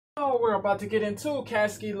We're about to get into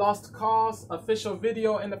Caskey Lost Cause official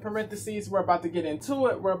video in the parentheses. We're about to get into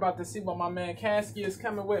it. We're about to see what my man Caskey is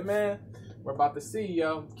coming with, man. We're about to see,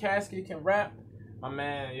 yo. Caskey can rap. My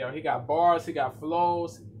man, yo, he got bars, he got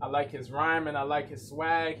flows. I like his rhyming, I like his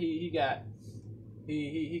swag. He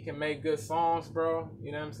can make good songs, bro.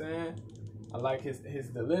 You know what I'm saying? I like his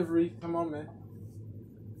delivery. Come on, man.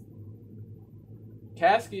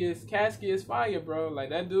 Caskey is fire, bro. Like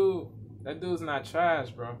that dude's not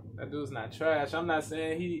trash, bro. That dude's not trash. I'm not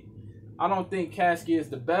saying I don't think Caskey is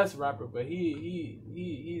the best rapper, but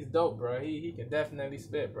he's dope, bro. He can definitely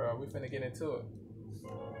spit, bro. We finna get into it.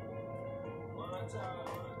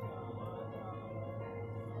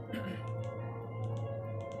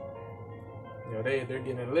 Yo, they're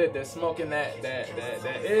getting lit. They're smoking that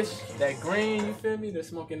green, you feel me? They're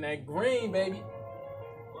smoking that green, baby.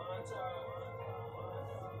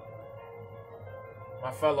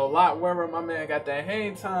 My fellow lot wearer, my man got that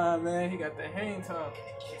hang time, man. He got that hang time.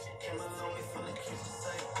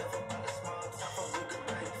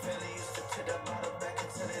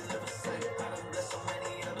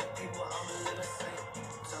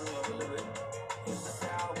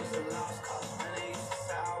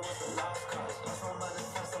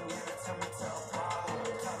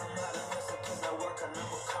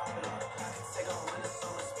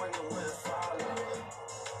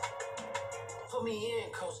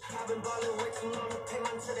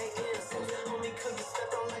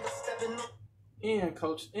 In,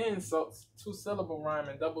 coach, insults, 2-syllable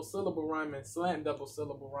rhyming, double-syllable rhyming, slant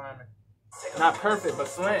double-syllable rhyming. Not perfect, but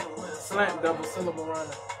slant double-syllable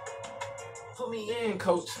rhyming. In,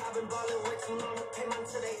 coach,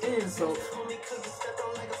 insults.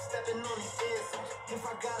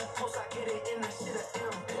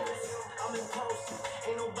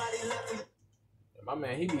 My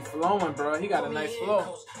man, he be flowing, bro. He got a nice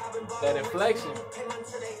flow. That inflection.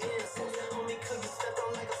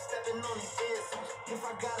 If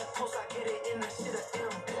I got a post, I get it in that shit of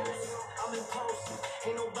impulse. I'm in post.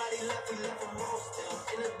 Ain't nobody left, we left them roasted.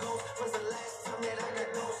 In the ghost, was the last time that I got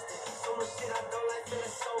ghosted. So much shit I don't like,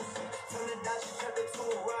 feeling so sick. Turn the Dodge traffic to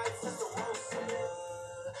a ride, since the roasted.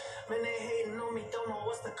 Man, they hating on me, don't know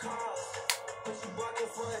what's the cause. What you barking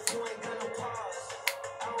for if you ain't got no pause?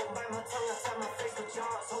 I don't bite my tongue, I tie my face with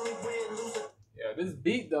jaws. Only win, lose it. Yeah, this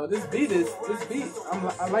beat though, this beat.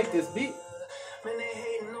 I like this beat.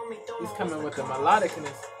 He's coming with the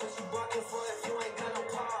melodicness.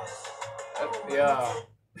 Yeah.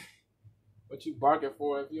 What you barking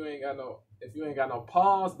for if you ain't got no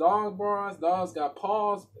pause? Dogs bars, dogs got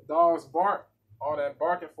pause, dogs bark. All that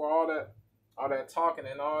barking for all that talking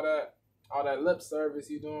and all that lip service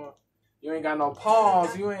you doing. You ain't got no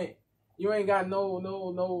pause. You ain't got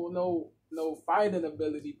no fighting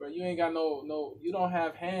ability, bro. You ain't got you don't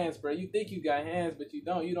have hands, bro. You think you got hands, but you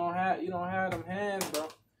don't. You don't have them hands, bro.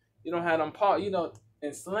 You don't have them pause. You know,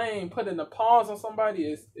 in slang, putting a pause on somebody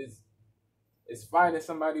is fighting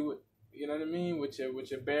somebody with, you know what I mean, with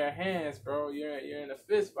your bare hands, bro. You're in a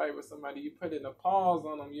fist fight with somebody. You putting a pause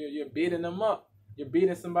on them. You're beating them up. You're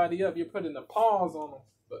beating somebody up. You're putting a pause on them.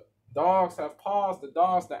 But dogs have paws.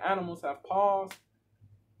 The animals have paws.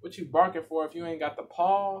 What you barking for if you ain't got the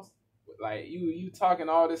paws? Like you talking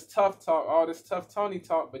all this tough talk, all this tough Tony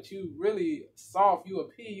talk, but you really soft. You a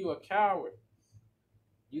P. You a coward.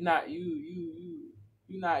 You're not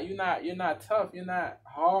tough. You're not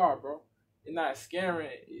hard, bro. You're not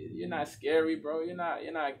scary. You're not scary, bro. You're not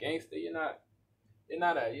gangster. You're not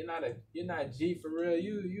G for real.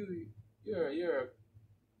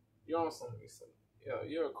 You're on some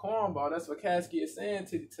you're a cornball. That's what Caskey is saying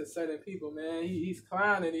to certain people, man. He's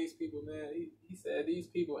clowning these people, man. He said these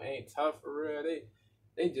people ain't tough for real.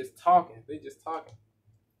 They just talking.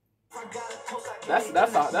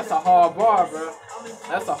 That's a hard bar, bro.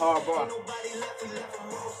 That's a hard bar.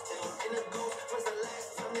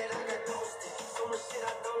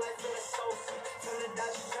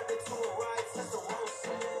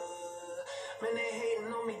 Man, they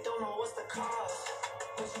hating on me, don't know what's the cause.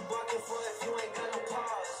 What you barking for if you ain't got no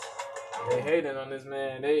pause? They hating on this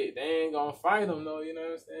man. They ain't gonna fight him though. You know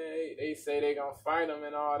what I'm saying? They say they gonna fight him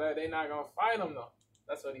and all that. They not gonna fight him though.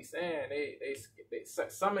 That's what he's saying. They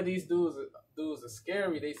some of these dudes are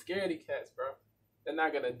scary. They scaredy cats, bro. They're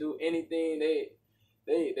not gonna do anything.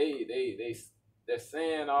 They're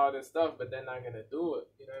saying all this stuff, but they're not gonna do it.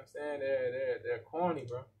 You know what I'm saying? They're corny,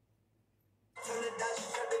 bro.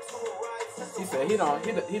 He said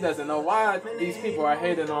he doesn't know why these people are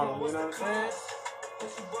hating on him. You know what I'm saying?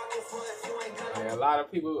 Like, a lot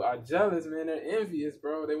of people are jealous, man. They're envious,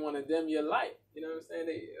 bro. They want to dim your light. You know what I'm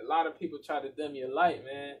saying? A lot of people try to dim your light,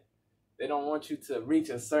 man. They don't want you to reach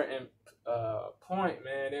a certain point,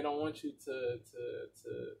 man. They don't want you to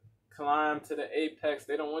climb to the apex.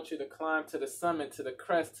 They don't want you to climb to the summit, to the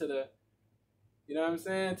crest, to the, you know what I'm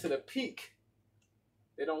saying, to the peak.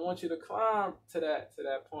 They don't want you to climb to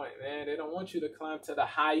that point, man. They don't want you to climb to the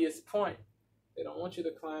highest point. They don't want you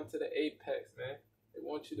to climb to the apex, man. They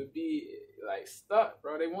want you to be like stuck,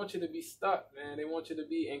 bro. They want you to be stuck, man. They want you to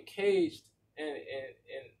be encaged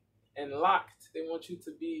and locked. They want you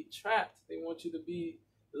to be trapped. They want you to be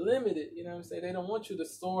limited. You know what I'm saying? They don't want you to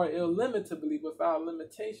soar illimitably without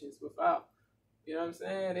limitations, without, you know what I'm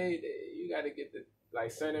saying? You got to get the,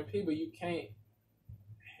 like, certain people you can't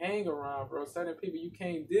hang around, bro. Certain people you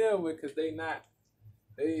can't deal with because they're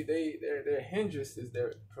hindrances,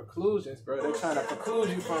 they're preclusions, bro. They're trying to preclude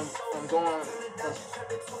you from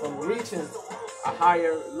reaching a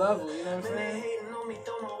higher level, you know what I'm saying?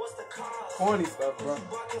 Corny stuff, bro.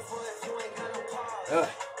 Ugh.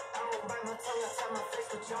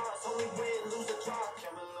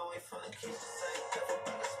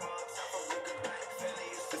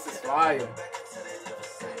 This is fire.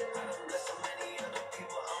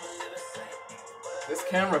 This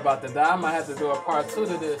camera about to die. I might have to do a part 2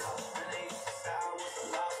 to this.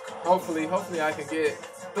 Hopefully I can get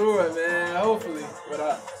through it, man. Hopefully.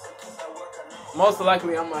 But most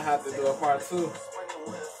likely I'm gonna have to do a part 2.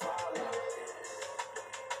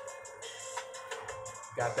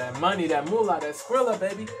 Got that money, that moolah, that Skrilla,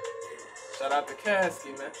 baby. Shout out to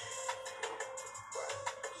Caskey, man.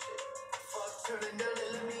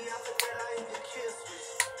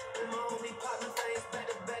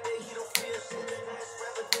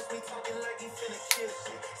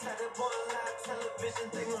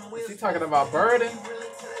 Is he talking about Burden?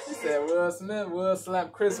 He said Will Smith, Will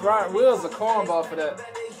slap Chris Rock. Will's a cornball for that.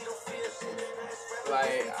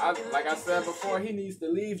 Like I said before, he needs to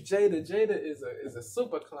leave Jada. Jada is a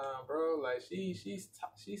super clown, bro. Like she's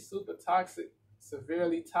super toxic,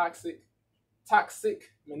 severely toxic,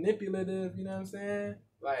 manipulative. You know what I'm saying?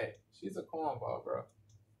 Like she's a cornball, bro.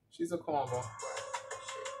 She's a cornball.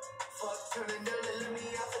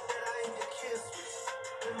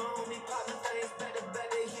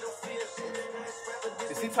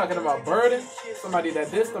 Is he talking about Burden? Somebody that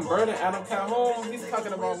dissed him, Burden, Adam Calhoun? He's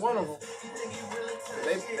talking about one of them.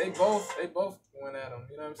 They both went at him,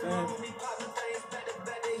 you know what I'm saying?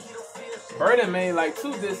 Burden made like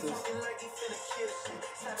 2 disses.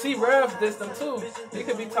 T-Rev dissed him too. He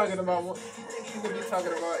could be talking about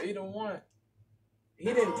either one.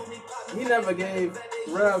 He never gave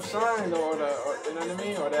Rev shine or you know what I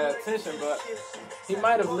mean, or that attention, but he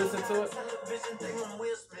might have listened to it.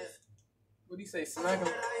 What'd he say? Smack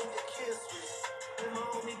him.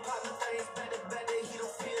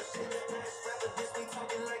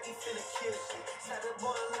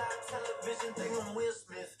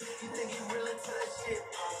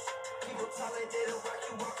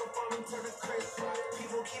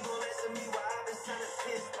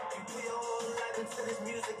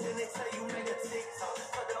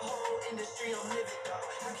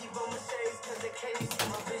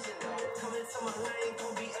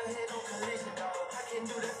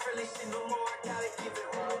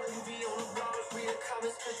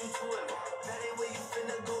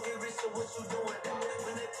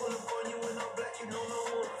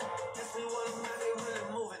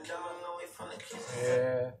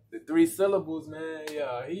 Yeah, the 3 syllables, man.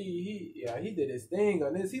 Yeah, he did his thing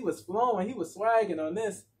on this. He was flowing, he was swagging on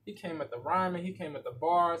this. He came with the rhyming, he came with the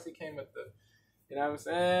bars, he came with the, you know what I'm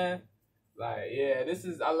saying? Like, yeah,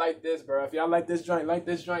 I like this, bro. If y'all like this joint,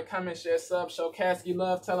 comment, share, sub, show Caskey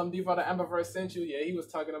love, tell him Devo the Amberverse sent you. Yeah, he was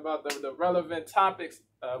talking about the relevant topics.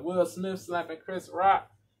 Will Smith slapping Chris Rock.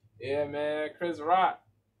 Yeah, man, Chris Rock.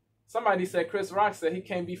 Somebody said Chris Rock said he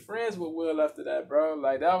can't be friends with Will after that, bro.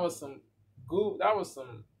 Like, that was some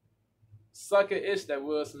sucker-ish that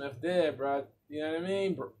Will Smith did, bro. You know what I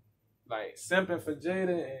mean? Like, simping for Jada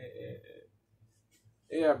and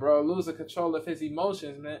yeah, bro, losing control of his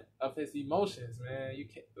emotions, man. You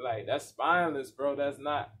can't, like, that's spineless, bro. That's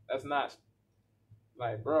not,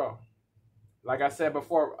 like, bro. Like I said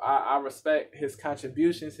before, I respect his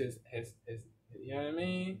contributions, his you know what I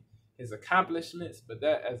mean? His accomplishments, but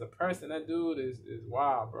that, as a person, that dude is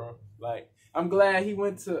wild, bro. Like, I'm glad he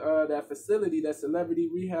went to that facility, that celebrity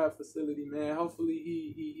rehab facility, man. Hopefully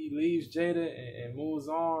he leaves Jada and moves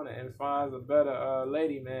on and finds a better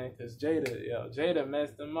lady, man. Cause Jada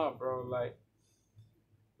messed him up, bro. Like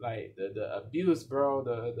the abuse, bro.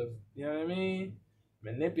 The you know what I mean?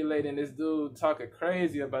 Manipulating this dude, talking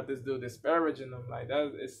crazy about this dude, disparaging him. Like,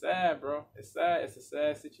 it's sad, bro. It's sad. It's a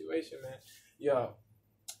sad situation, man.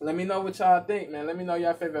 Let me know what y'all think, man. Let me know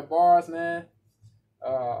y'all favorite bars, man.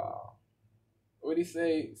 What he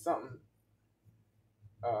say? Something.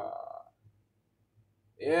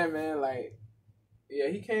 Yeah, man. Like, yeah,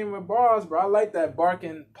 he came with bars, bro. I like that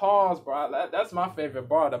barking pause, bro. That's my favorite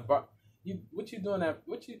bar. The bar. What you doing that?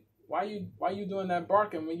 Why you doing that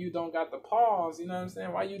barking when you don't got the pause? You know what I'm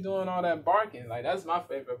saying? Why you doing all that barking? Like, that's my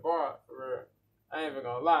favorite bar for real. I ain't even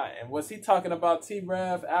gonna lie. And was he talking about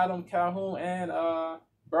T-Rev, Adam, Calhoun, and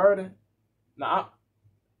Burden? Nah,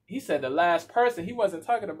 he said the last person. He wasn't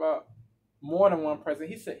talking about more than one person.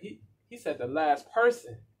 He said the last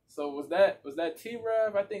person. So was that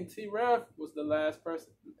T-Rev? I think T-Rev was the last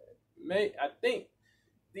person. I think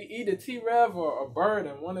either T-Rev or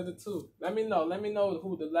Burden, one of the two. Let me know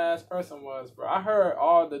who the last person was, bro. I heard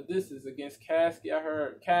all the disses against Caskey. I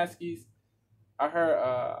heard Caskey's. I heard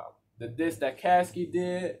the diss that Caskey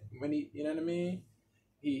did when he, you know what I mean?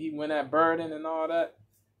 He went at Burden and all that.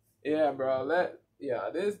 Yeah, bro.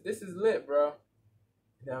 This is lit, bro.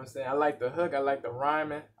 You know what I'm saying? I like the hook. I like the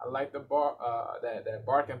rhyming. I like the bar. That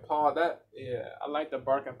bark and pause. I like the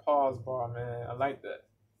bark and pause bar, man. I like that.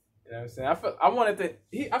 You know what I'm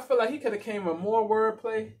saying? I feel like he could have came with more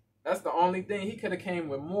wordplay. That's the only thing. He could have came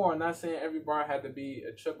with more. Not saying every bar had to be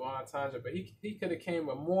a triple entendre, but he could have came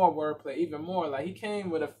with more wordplay, even more. Like, he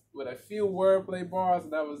came with a few wordplay bars,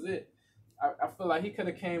 and that was it. I feel like he could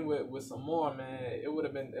have came with some more, man. It would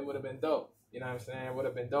have been dope. You know what I'm saying? It would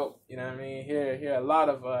have been dope. You know what I mean? Here a lot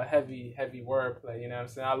of heavy wordplay. You know what I'm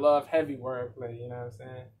saying? I love heavy wordplay. You know what I'm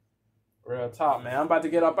saying? Real talk, man. I'm about to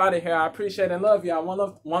get up out of here. I appreciate and love y'all.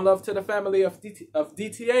 One love to the family of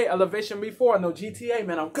DTA. Elevation before. No GTA,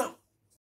 man. I'm gone.